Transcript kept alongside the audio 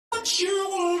what you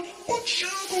want, what you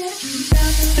want.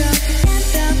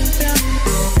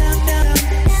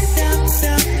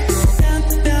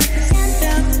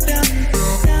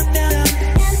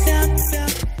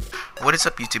 What is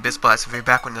up YouTube, it's Blast, and we're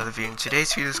back with another video.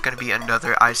 Today's video is going to be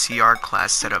another Icr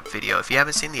class setup video. If you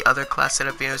haven't seen the other class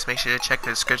setup videos, make sure to check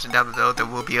the description down below. There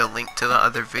will be a link to the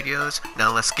other videos.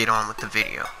 Now let's get on with the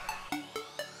video.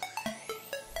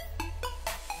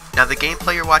 Now the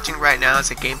gameplay you're watching right now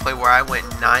is a gameplay where I went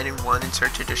 9-1 in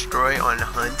Search and Destroy on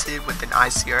Hunted with an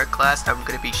Icr class that I'm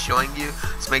going to be showing you.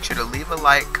 So make sure to leave a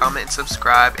like, comment, and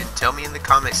subscribe, and tell me in the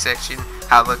comment section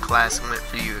how the class went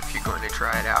for you if you're going to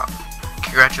try it out.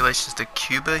 Congratulations to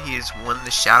Cuba, he has won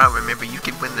the shoutout. Remember, you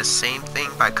can win the same thing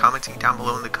by commenting down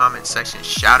below in the comment section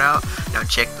shoutout. Now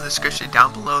check the description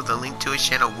down below, the link to his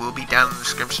channel will be down in the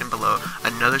description below.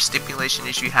 Another stipulation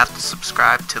is you have to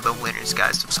subscribe to the winners,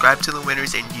 guys. Subscribe to the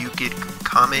winners and you can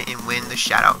comment and win the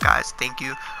shoutout, guys. Thank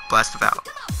you, blast of out.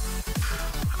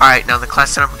 Alright, now the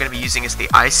class setup we're going to be using is the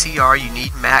Icr. You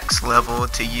need max level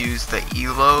to use the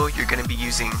ELO. You're going to be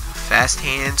using fast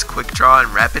hands, quick draw,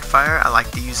 and rapid fire. I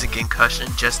like to use a concussion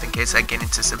just in case I get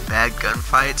into some bad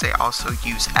gunfights. I also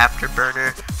use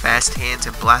afterburner, fast hands,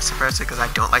 and blast suppressor because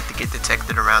I don't like to get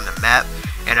detected around the map.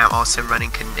 And I'm also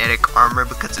running kinetic armor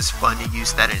because it's fun to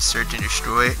use that in Search and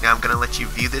Destroy. Now I'm going to let you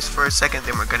view this for a second,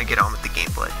 then we're going to get on with the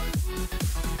gameplay.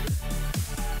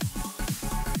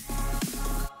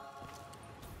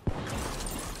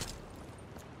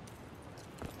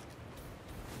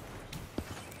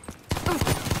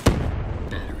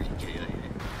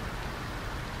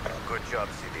 Good job,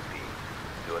 CDP.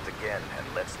 Do it again and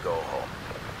let's go home.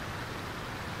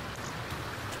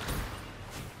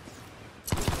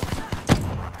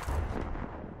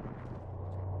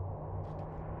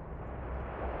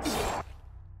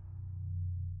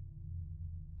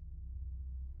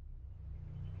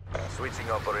 Switching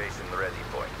operation ready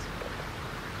point.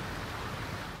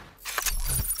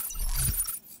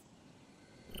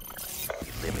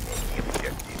 Eliminate the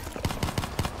objective.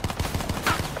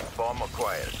 Bomb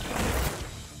acquired.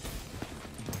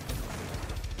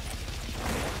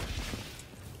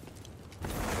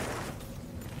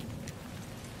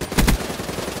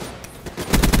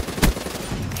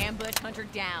 Ambush hunter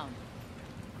down.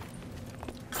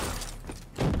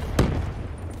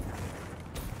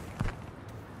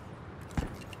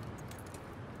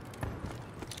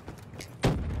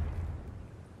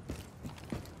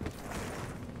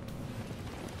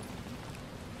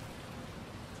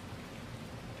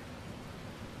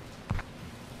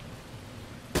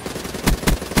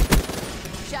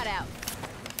 Shut out.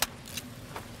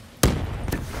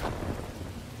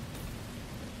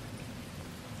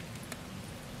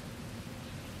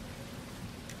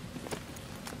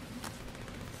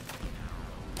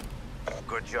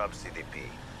 Good job, CDP.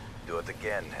 Do it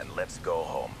again and let's go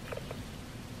home.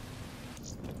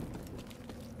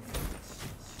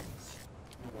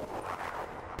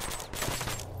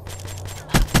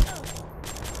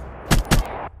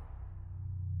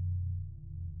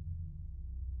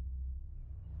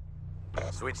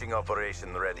 Switching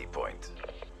operation ready point.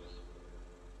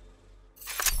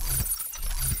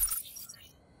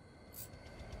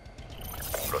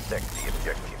 Protect the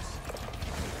objectives.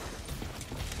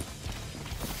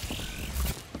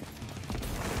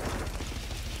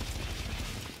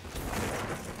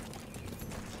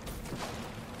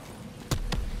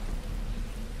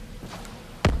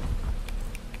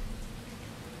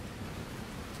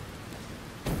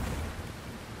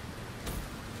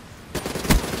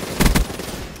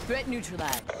 Threat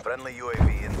neutralized. Friendly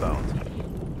UAV inbound.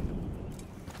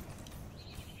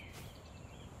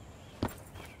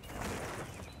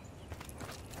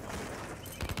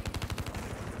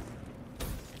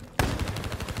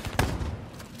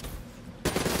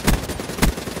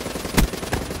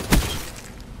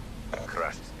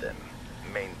 Crushed them.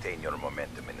 Maintain your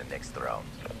momentum in the next round.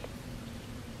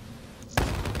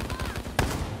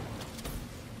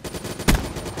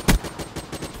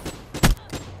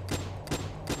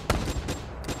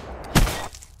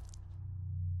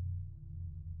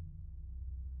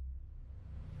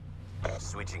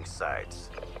 Switching sides.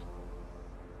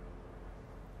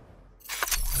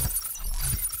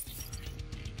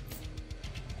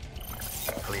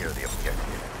 Clear the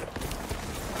objective.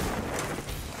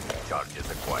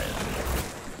 Charges acquired.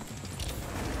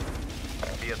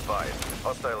 Be advised,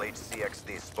 hostile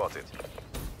HCXD spotted.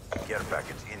 Care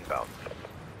package inbound.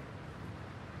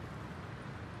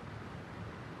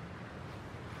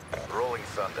 Rolling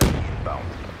thunder inbound.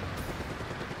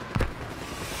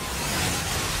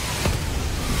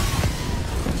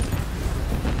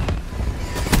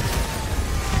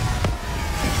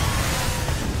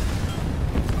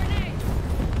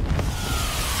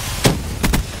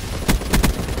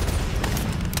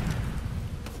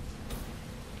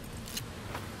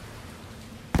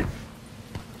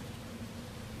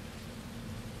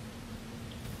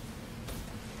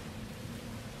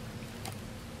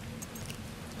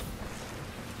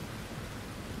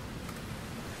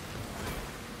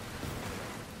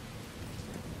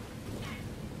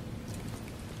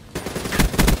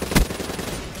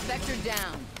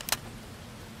 down.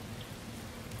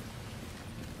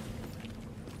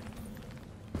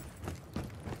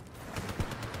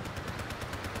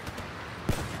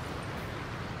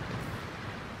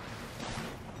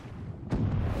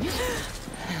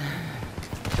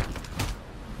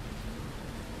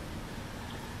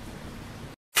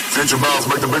 Send your mouths,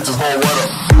 make the bitches more wet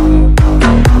up.